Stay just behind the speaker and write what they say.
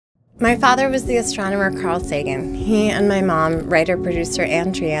My father was the astronomer Carl Sagan. He and my mom, writer-producer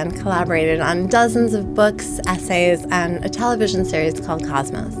Andrian, collaborated on dozens of books, essays, and a television series called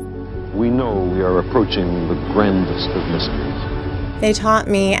Cosmos. We know we are approaching the grandest of mysteries. They taught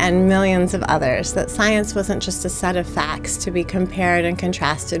me and millions of others that science wasn't just a set of facts to be compared and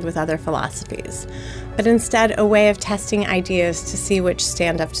contrasted with other philosophies, but instead a way of testing ideas to see which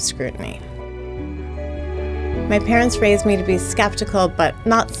stand up to scrutiny. My parents raised me to be skeptical, but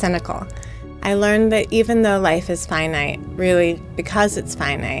not cynical. I learned that even though life is finite, really because it's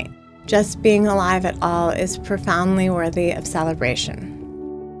finite, just being alive at all is profoundly worthy of celebration.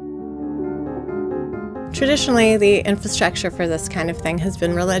 Traditionally, the infrastructure for this kind of thing has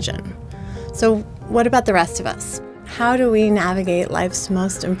been religion. So what about the rest of us? How do we navigate life's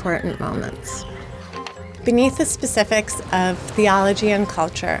most important moments? Beneath the specifics of theology and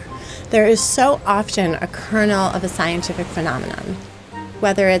culture, there is so often a kernel of a scientific phenomenon.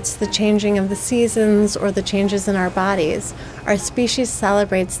 Whether it's the changing of the seasons or the changes in our bodies, our species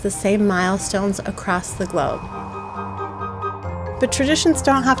celebrates the same milestones across the globe. But traditions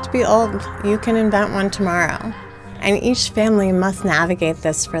don't have to be old. You can invent one tomorrow. And each family must navigate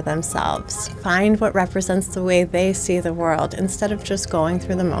this for themselves, find what represents the way they see the world instead of just going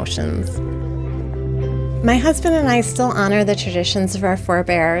through the motions. My husband and I still honor the traditions of our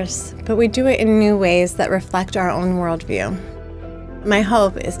forebears, but we do it in new ways that reflect our own worldview. My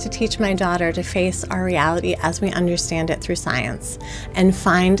hope is to teach my daughter to face our reality as we understand it through science and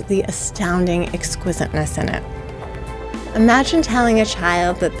find the astounding exquisiteness in it. Imagine telling a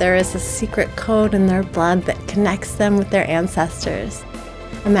child that there is a secret code in their blood that connects them with their ancestors.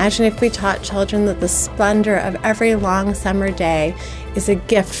 Imagine if we taught children that the splendor of every long summer day is a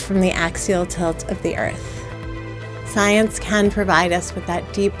gift from the axial tilt of the earth. Science can provide us with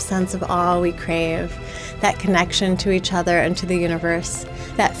that deep sense of awe we crave, that connection to each other and to the universe,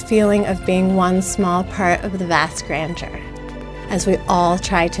 that feeling of being one small part of the vast grandeur, as we all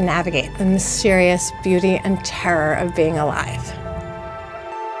try to navigate the mysterious beauty and terror of being alive.